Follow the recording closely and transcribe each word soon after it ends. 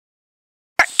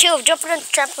2 of jumping on the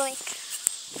trampoline.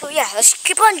 So yeah, let's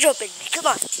keep on jumping. Come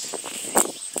on.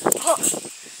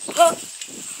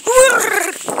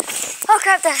 Oh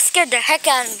crap, that scared the heck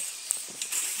out of me.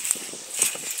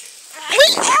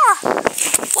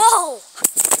 Whoa!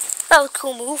 That was a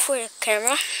cool move for the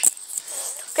camera.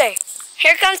 Okay,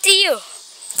 here comes to you.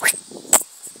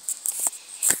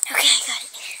 Okay, I got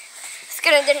it. It's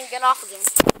good I didn't get off again.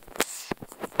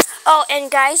 Oh, and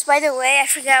guys, by the way, I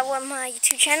forgot what my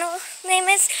YouTube channel name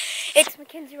is. It's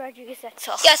Mackenzie Rodriguez, that's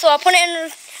all. Yeah, so I'll put it in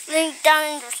the link down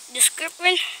in the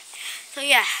description. So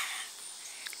yeah,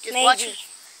 just watch it.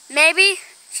 Maybe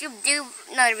she'll do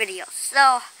another video.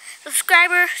 So,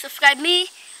 subscribe me,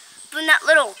 put that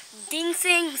little ding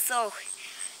thing, so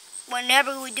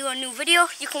whenever we do a new video,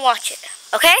 you can watch it.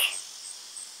 Okay?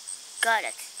 Got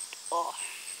it. Oh.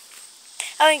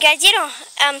 Oh, and guys, you know,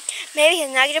 maybe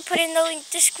I'm not gonna put in the link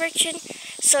description,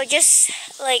 so just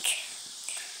like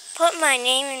put my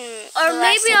name in. Or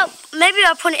maybe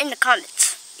I'll put it in the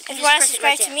comments. If you want to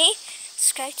subscribe to me,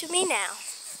 subscribe to me now.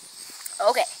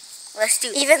 Okay, let's do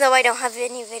it. Even though I don't have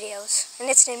any videos, and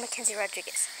it's named Mackenzie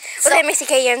Rodriguez. So, okay,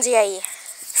 McKenzie.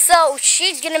 So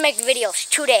she's gonna make videos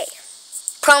today.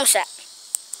 Promise that.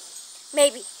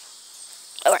 Maybe.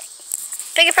 All right.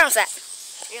 Take a promise that.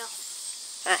 Yeah.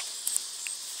 All right.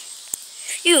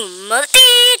 You mother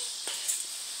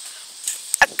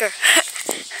fucker.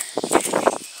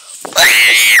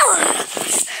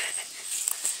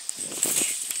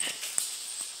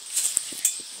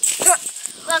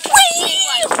 Watch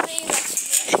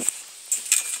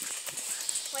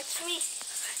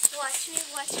me.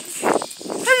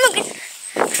 I'm looking.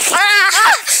 Oh,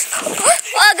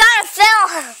 I got a fail.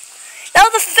 That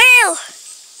was a fail.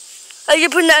 Oh, you're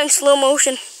putting that in slow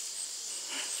motion.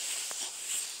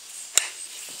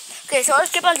 Okay, so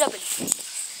let's keep on jumping.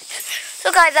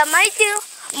 So guys, I might do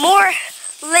more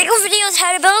Lego videos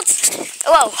how to build.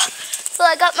 Whoa. So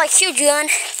I got my cute gun.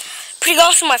 Pretty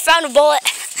awesome. I found a bullet.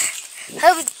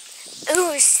 It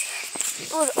was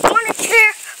on a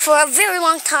chair for a very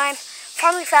long time.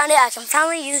 Finally found it. I can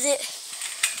finally use it.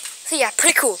 So yeah,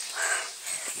 pretty cool.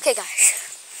 Okay guys,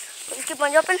 let's keep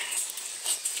on jumping.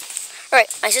 Alright,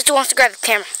 my sister wants to grab the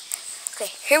camera.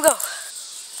 Okay, here we go.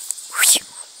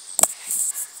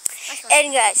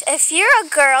 And guys, if you're a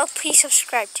girl, please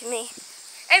subscribe to me.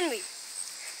 And me.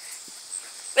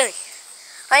 Really.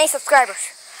 I need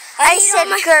subscribers. I said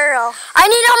girl. I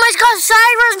need all my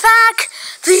subscribers back.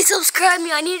 Please subscribe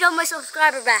me. I need all my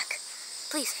subscribers back.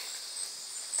 Please.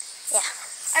 Yeah.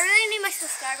 I really need my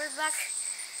subscribers back.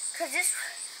 Because this,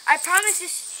 I promise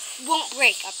this won't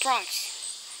break. I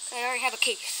promise. I already have a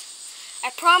case. I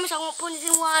promise I won't put it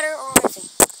in water or anything.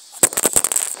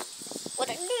 What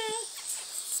the...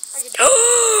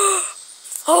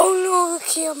 Oh no, the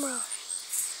camera.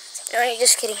 No, you're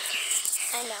just kidding.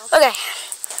 I know. Okay,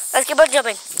 let's keep on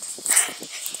jumping.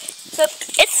 So,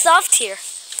 it's soft here.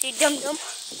 You dum-dum.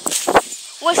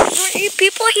 With 3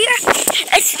 people here,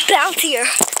 it's bouncier.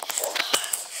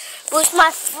 With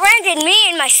my friend and me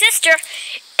and my sister,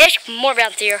 it's more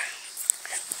bouncier.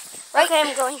 Right? Okay,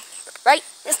 I'm going. Right?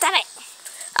 Stop it.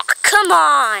 Oh, come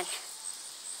on.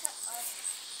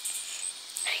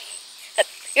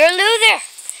 You're a loser.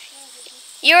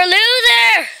 You're a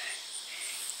loser.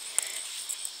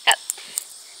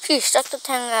 She stuck the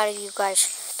tongue out of you guys.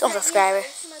 Don't subscribe her.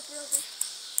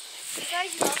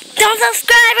 Don't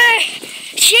subscribe her.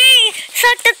 She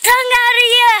sucked the tongue out of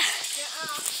you.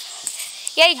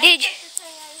 Yeah, you did.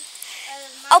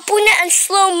 I'll put it in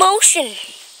slow motion.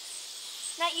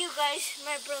 Not you guys,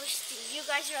 my brothers. You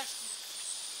guys are awesome.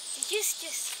 Just.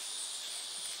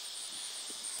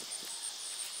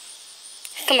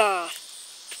 Come on.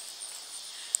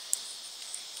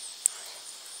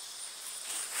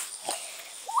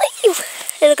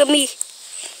 Hey, look at me.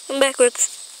 I'm backwards.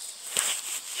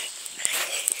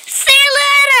 See you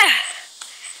later!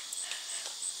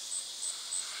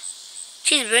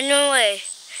 She's running away.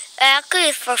 Actually,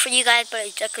 it's far for you guys, but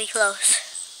it's actually close.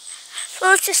 So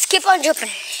let's just keep on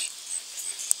jumping.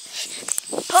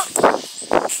 Oh.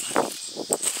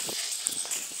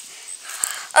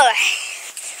 Alright.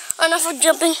 Enough of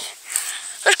jumping.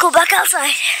 Let's go back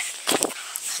outside.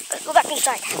 Let's go back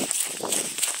inside.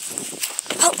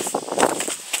 Oh.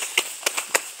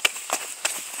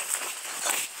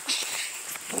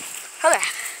 Okay.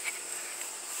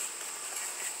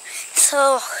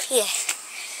 So, yeah.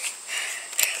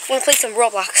 I'm gonna play some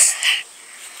Roblox.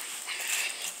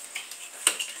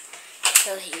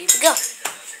 So here we go.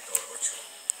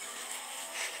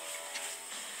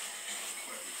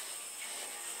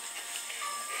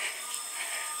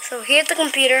 So here's the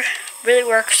computer. Really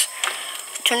works.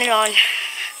 Turn it on.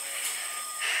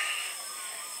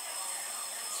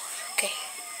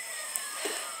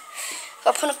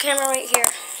 I'll put a camera right here.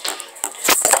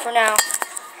 But for now.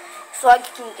 So I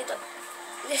can get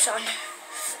this on.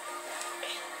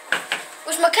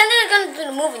 Which Mackenzie is going to do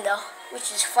the moving though.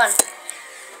 Which is fun.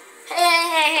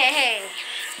 Hey.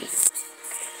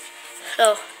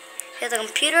 So, here's the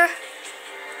computer.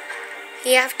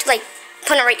 You have to like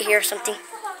put it right here or something.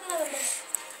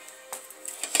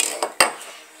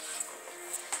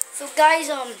 So guys,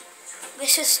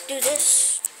 let's just do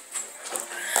this.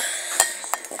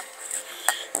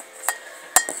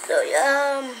 So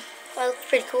yeah, that looks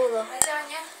pretty cool though.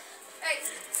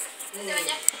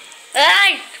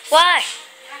 Hey, why?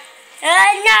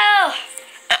 No.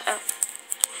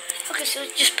 Okay, so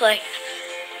let's just play.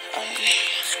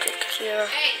 Let's click here.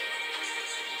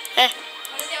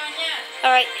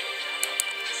 All right.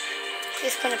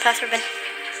 Just put the password in.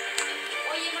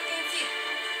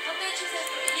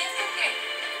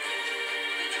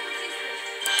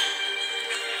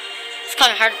 It's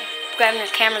kind of hard grabbing the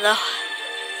camera though.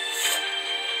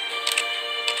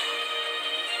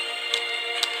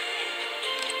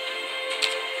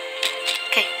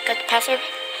 Okay, got the password.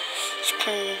 Just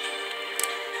put in.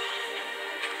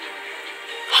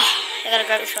 I gotta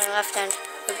grab this on the left hand.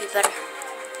 It'll be better.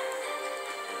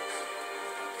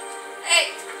 Hey!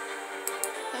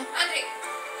 Andre!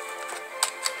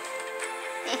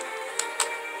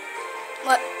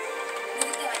 What?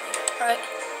 Alright.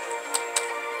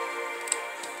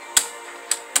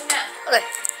 Okay.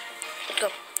 Let's go.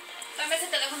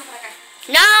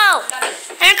 No!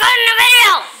 I'm recording a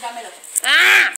video! Ah!